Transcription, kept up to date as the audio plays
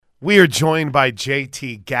We are joined by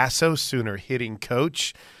JT Gasso, Sooner hitting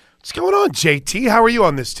coach. What's going on, JT? How are you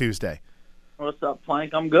on this Tuesday? What's up,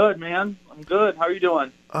 Plank? I'm good, man. I'm good. How are you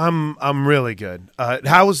doing? I'm really good.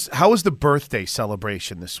 How was the birthday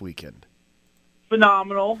celebration this weekend?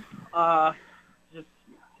 Phenomenal.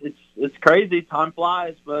 It's crazy. Time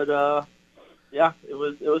flies, but yeah, it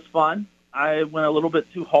was fun. I went a little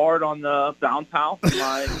bit too hard on the bounce house.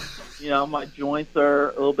 My joints are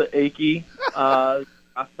a little bit achy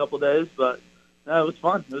last couple of days, but no, it was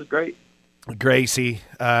fun. It was great. Gracie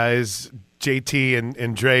is JT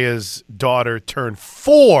and Drea's daughter turned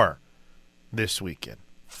 4 this weekend.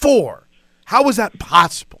 4. How was that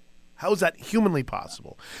possible? How is that humanly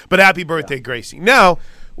possible? But happy birthday, Gracie. Now,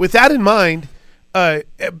 with that in mind,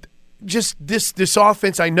 just this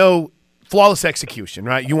offense, I know flawless execution,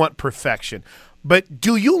 right? You want perfection. But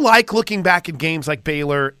do you like looking back at games like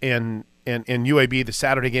Baylor and UAB, the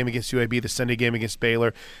Saturday game against UAB, the Sunday game against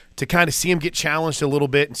Baylor, to kind of see them get challenged a little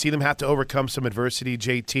bit and see them have to overcome some adversity,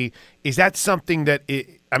 JT? Is that something that,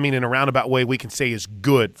 in a roundabout way, we can say is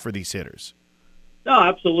good for these hitters? No,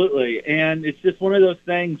 absolutely. And it's just one of those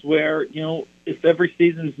things where, if every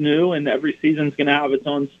season's new and every season's going to have its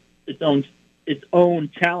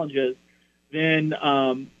own challenges, then,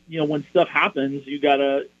 when stuff happens, you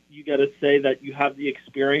gotta say that you have the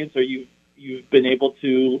experience or you've been able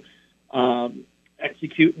to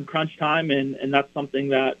execute in crunch time, and that's something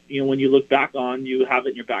that when you look back on, you have it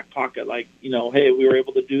in your back pocket. Like hey, we were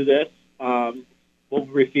able to do this. What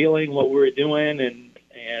we were feeling, what we were doing, and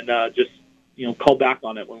just call back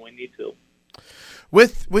on it when we need to.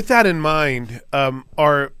 With that in mind,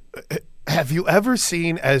 have you ever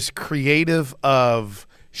seen as creative of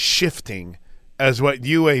shifting as what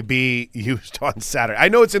UAB used on Saturday? I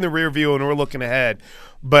know it's in the rear view and we're looking ahead,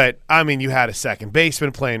 but, you had a second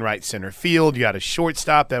baseman playing right center field. You had a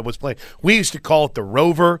shortstop that was playing. We used to call it the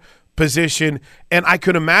rover position, and I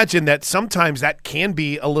could imagine that sometimes that can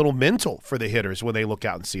be a little mental for the hitters when they look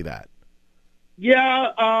out and see that.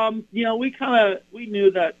 Yeah, we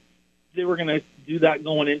knew that they were going to do that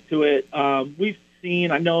going into it. We've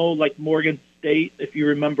seen, I know, like Morgan State, if you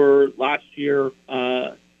remember last year,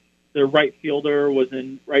 their right fielder was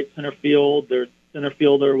in right center field. Their center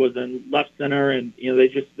fielder was in left center, and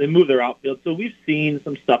they moved their outfield. So we've seen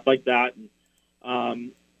some stuff like that,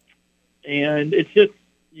 and it's just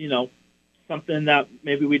something that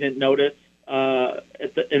maybe we didn't notice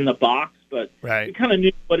in the box, but right. We kind of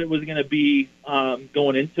knew what it was going to be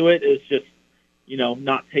going into it. It's just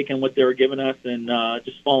not taking what they were giving us and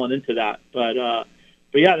just falling into that. But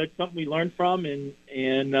yeah, that's something we learned from, and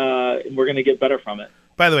we're going to get better from it.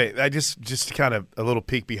 By the way, I just kind of a little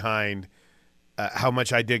peek behind how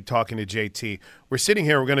much I dig talking to JT. We're sitting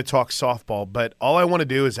here, we're going to talk softball, but all I want to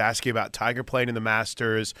do is ask you about Tiger playing in the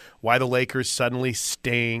Masters, why the Lakers suddenly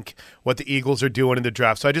stink, what the Eagles are doing in the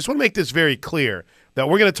draft. So I just want to make this very clear that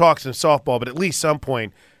we're going to talk some softball, but at least some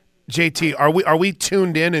point, JT, are we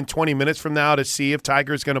tuned in 20 minutes from now to see if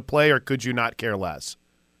Tiger's going to play, or could you not care less?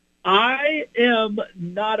 I am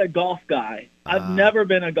not a golf guy. I've never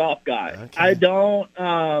been a golf guy. Okay. I don't.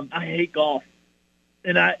 I hate golf,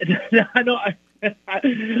 and I know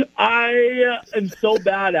I am so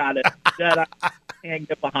bad at it that I can't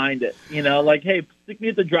get behind it. Hey, stick me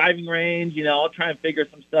at the driving range. I'll try and figure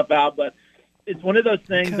some stuff out. But it's one of those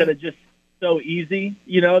things that are just so easy.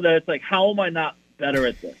 That it's like, how am I not better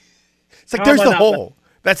at this? It's like, there's the hole.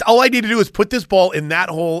 That's all I need to do is put this ball in that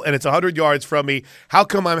hole, and it's 100 yards from me. How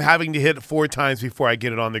come I'm having to hit it 4 times before I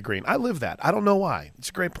get it on the green? I live that. I don't know why. It's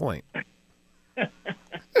a great point. All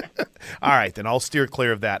right, then I'll steer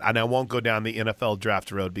clear of that, and I won't go down the NFL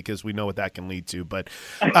draft road because we know what that can lead to. But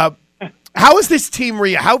how has this team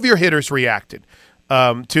how have your hitters reacted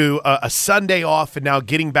to a Sunday off and now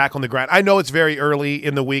getting back on the grind? I know it's very early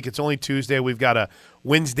in the week. It's only Tuesday. We've got a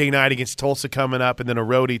Wednesday night against Tulsa coming up and then a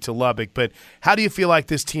roadie to Lubbock. But how do you feel like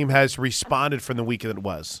this team has responded from the week that it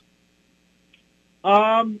was?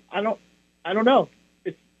 I don't know.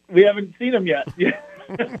 We haven't seen them yet.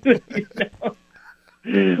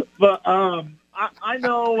 But I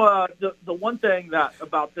know the one thing that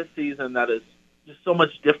about this season that is just so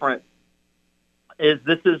much different is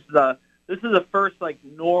this is the first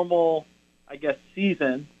normal, I guess,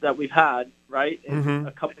 season that we've had, right, in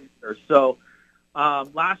a couple of years. So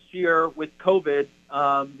last year with COVID,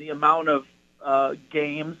 the amount of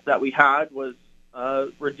games that we had was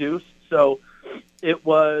reduced. So it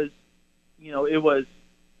was,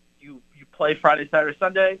 you play Friday, Saturday,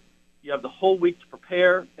 Sunday. You have the whole week to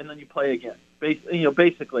prepare, and then you play again.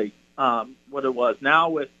 Basically, what it was. Now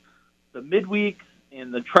with the midweeks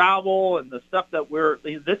and the travel and the stuff that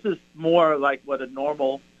this is more like what a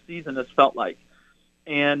normal season has felt like.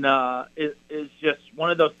 And it is just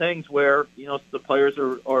one of those things where, the players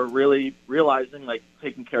are really realizing, like,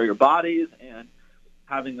 taking care of your bodies and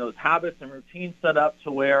having those habits and routines set up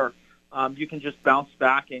to where you can just bounce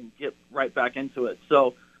back and get right back into it.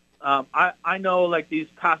 So I know, like, these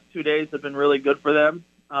past 2 days have been really good for them.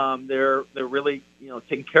 They're really,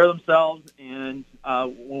 taking care of themselves. And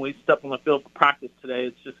when we step on the field for practice today,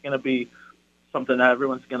 it's just going to be something that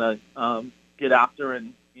everyone's going to get after,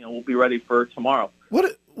 and, we'll be ready for tomorrow.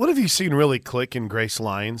 What have you seen really click in Grace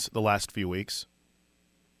Lyons the last few weeks?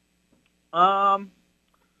 Grace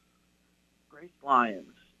Lyons.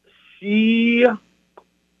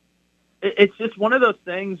 It's just one of those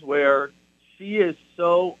things where she is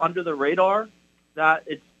so under the radar that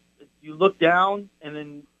you look down and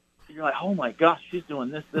then you're like, oh my gosh, she's doing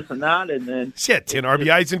this, and that, and then she had 10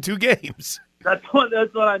 RBIs in 2 games. That's what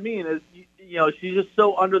I mean. Is she's just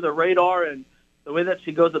so under the radar, and the way that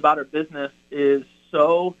she goes about her business is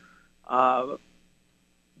so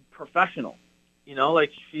professional.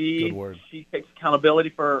 Like she takes accountability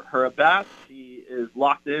for her at bats. She is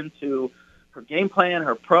locked into her game plan,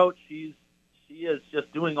 her approach. She is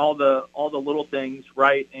just doing all the little things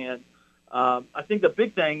right. And I think the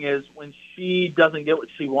big thing is when she doesn't get what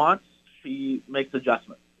she wants, she makes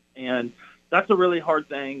adjustments, and that's a really hard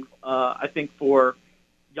thing, I think, for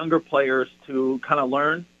younger players to kind of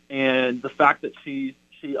learn. And the fact that she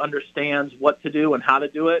understands what to do and how to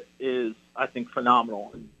do it is, I think,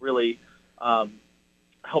 phenomenal, and really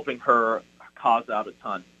helping her cause out a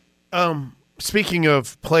ton. Speaking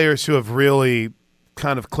of players who have really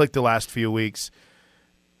kind of clicked the last few weeks,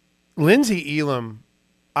 Lindsey Elam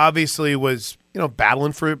obviously was,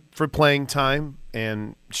 battling for playing time,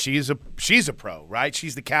 and she's a pro, right?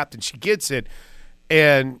 She's the captain. She gets it.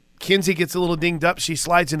 And Kinsey gets a little dinged up. She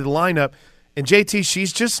slides into the lineup. And JT,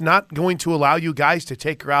 she's just not going to allow you guys to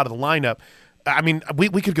take her out of the lineup. I mean,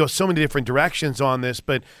 we could go so many different directions on this,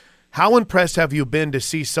 but how impressed have you been to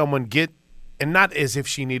see someone get, and not as if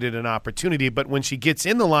she needed an opportunity, but when she gets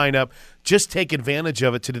in the lineup, just take advantage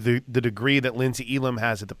of it to the degree that Lindsey Elam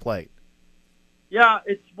has at the plate? Yeah,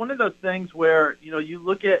 it's one of those things where, if you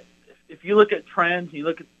look at trends, you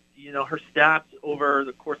look at, her stats over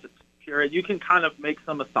the course of the period, you can kind of make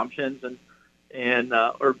some assumptions and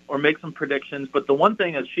or make some predictions. But the one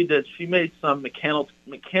thing that she did, she made some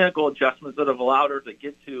mechanical adjustments that have allowed her to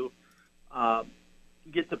get to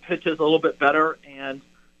pitches a little bit better. And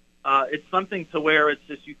it's something to where it's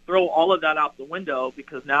just, you throw all of that out the window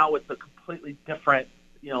because now it's a completely different,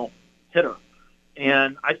 hitter.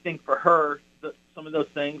 And I think for her, some of those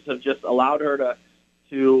things have just allowed her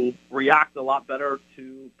to react a lot better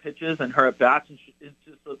to pitches and her at bats, and it's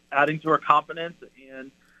just adding to her confidence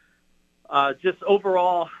and just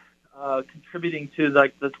overall contributing to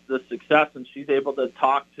like the success. And she's able to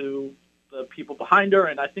talk to the people behind her.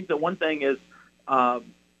 And I think the one thing is,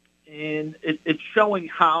 it's showing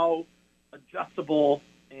how adjustable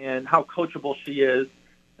and how coachable she is,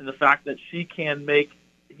 and the fact that she can make,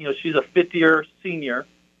 she's a fifth-year senior,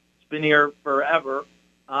 she's been here forever,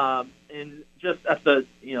 and just at the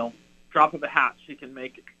drop of a hat, she can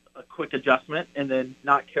make a quick adjustment and then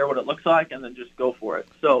not care what it looks like and then just go for it.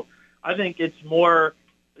 So I think it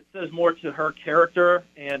says more to her character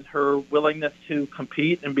and her willingness to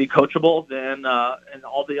compete and be coachable than and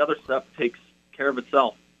all the other stuff takes care of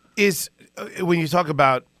itself. Is when you talk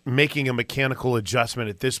about making a mechanical adjustment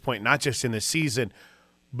at this point, not just in the season,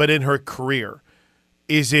 but in her career,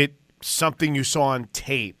 is it something you saw on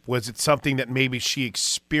tape? Was it something that maybe she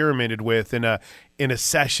experimented with in a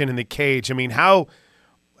session in the cage? I mean, how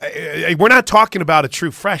we're not talking about a true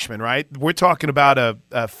freshman, right? We're talking about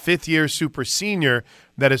a fifth-year super senior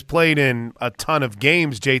that has played in a ton of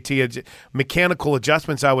games, JT. Mechanical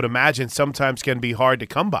adjustments, I would imagine, sometimes can be hard to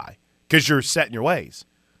come by because you're set in your ways.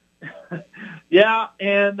 Yeah,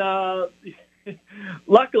 and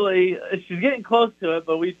luckily she's getting close to it,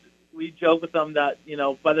 but we joke with them that,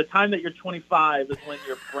 by the time that you're 25 is when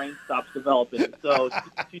your brain stops developing. So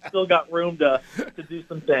she's still got room to do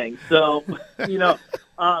some things. So,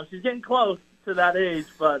 she's getting close to that age,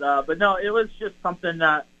 but no, it was just something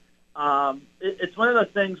that it's one of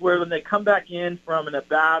those things where when they come back in from an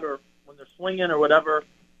at-bat or when they're swinging or whatever,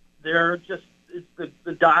 it's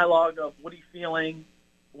the dialogue of what are you feeling,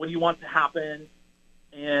 what do you want to happen,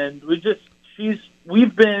 and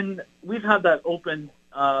we've had that open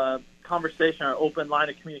conversation or open line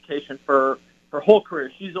of communication for her whole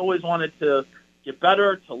career. She's always wanted to get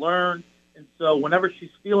better, to learn, and so whenever she's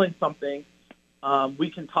feeling something, we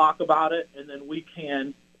can talk about it, and then we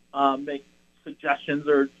can make suggestions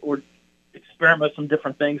or experiment with some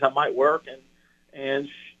different things that might work. And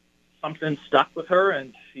something stuck with her,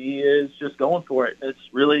 and she is just going for it. It's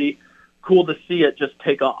really cool to see it just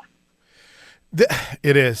take off.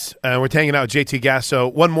 It is. We're hanging out with JT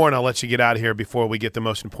Gasso. One more, and I'll let you get out of here before we get the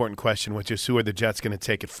most important question, which is who are the Jets going to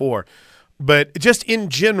take it for? But just in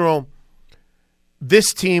general,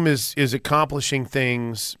 this team is accomplishing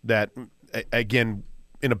things that, again,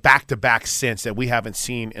 in a back-to-back sense that we haven't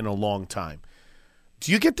seen in a long time.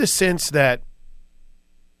 Do you get the sense that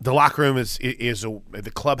the locker room is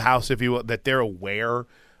the clubhouse, if you will, that they're aware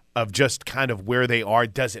of just kind of where they are?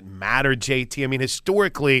 Does it matter, JT? I mean,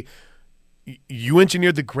 historically, you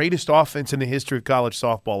engineered the greatest offense in the history of college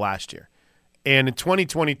softball last year. And in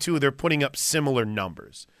 2022, they're putting up similar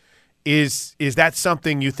numbers. Is that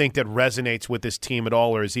something you think that resonates with this team at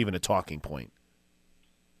all, or is even a talking point?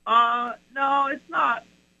 No, it's not.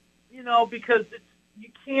 Because you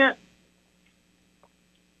can't.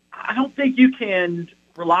 I don't think you can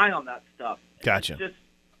rely on that stuff. Gotcha. It's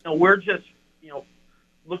just, we're just,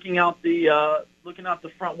 looking out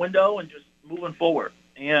the front window and just moving forward.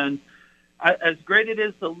 And as great it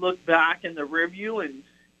is to look back in the rearview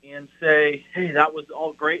and say, hey, that was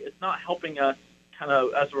all great, it's not helping us kind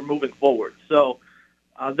of as we're moving forward. So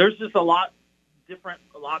there's just a lot different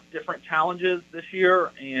challenges this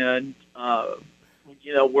year, and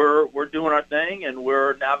we're doing our thing, and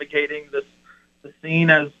we're navigating the scene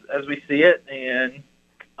as we see it. And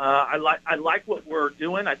I like what we're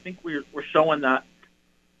doing. I think we're showing that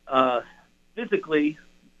physically,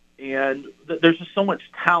 and there's just so much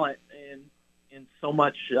talent and so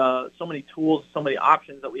many tools, so many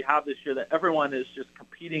options that we have this year that everyone is just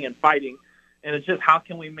competing and fighting. And it's just how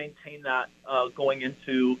can we maintain that going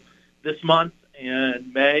into this month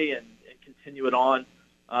and May and continue it on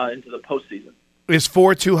into the postseason. Is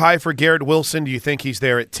 4 too high for Garrett Wilson? Do you think he's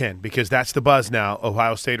there at 10? Because that's the buzz now,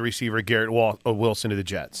 Ohio State receiver Garrett Wilson to the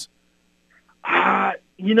Jets. I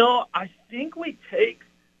think we take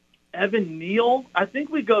Evan Neal. I think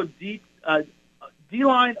we go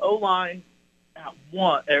D-line, O-line at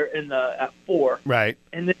 1 or at 4. Right.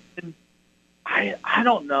 And then I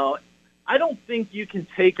don't know. I don't think you can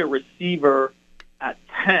take a receiver at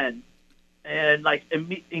 10 and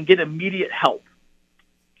and get immediate help,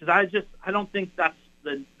 because I don't think that's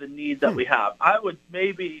the need that we have. I would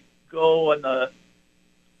maybe go on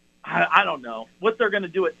I don't know what they're going to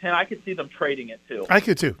do at 10. I could see them trading it too. I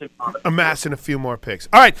could too. Amassing a few more picks.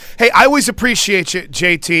 All right. Hey, I always appreciate you,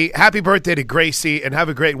 JT. Happy birthday to Gracie, and have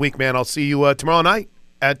a great week, man. I'll see you tomorrow night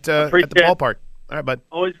at the ballpark. All right, bud.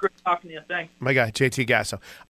 Always great talking to you. Thanks. My guy, JT Gasso.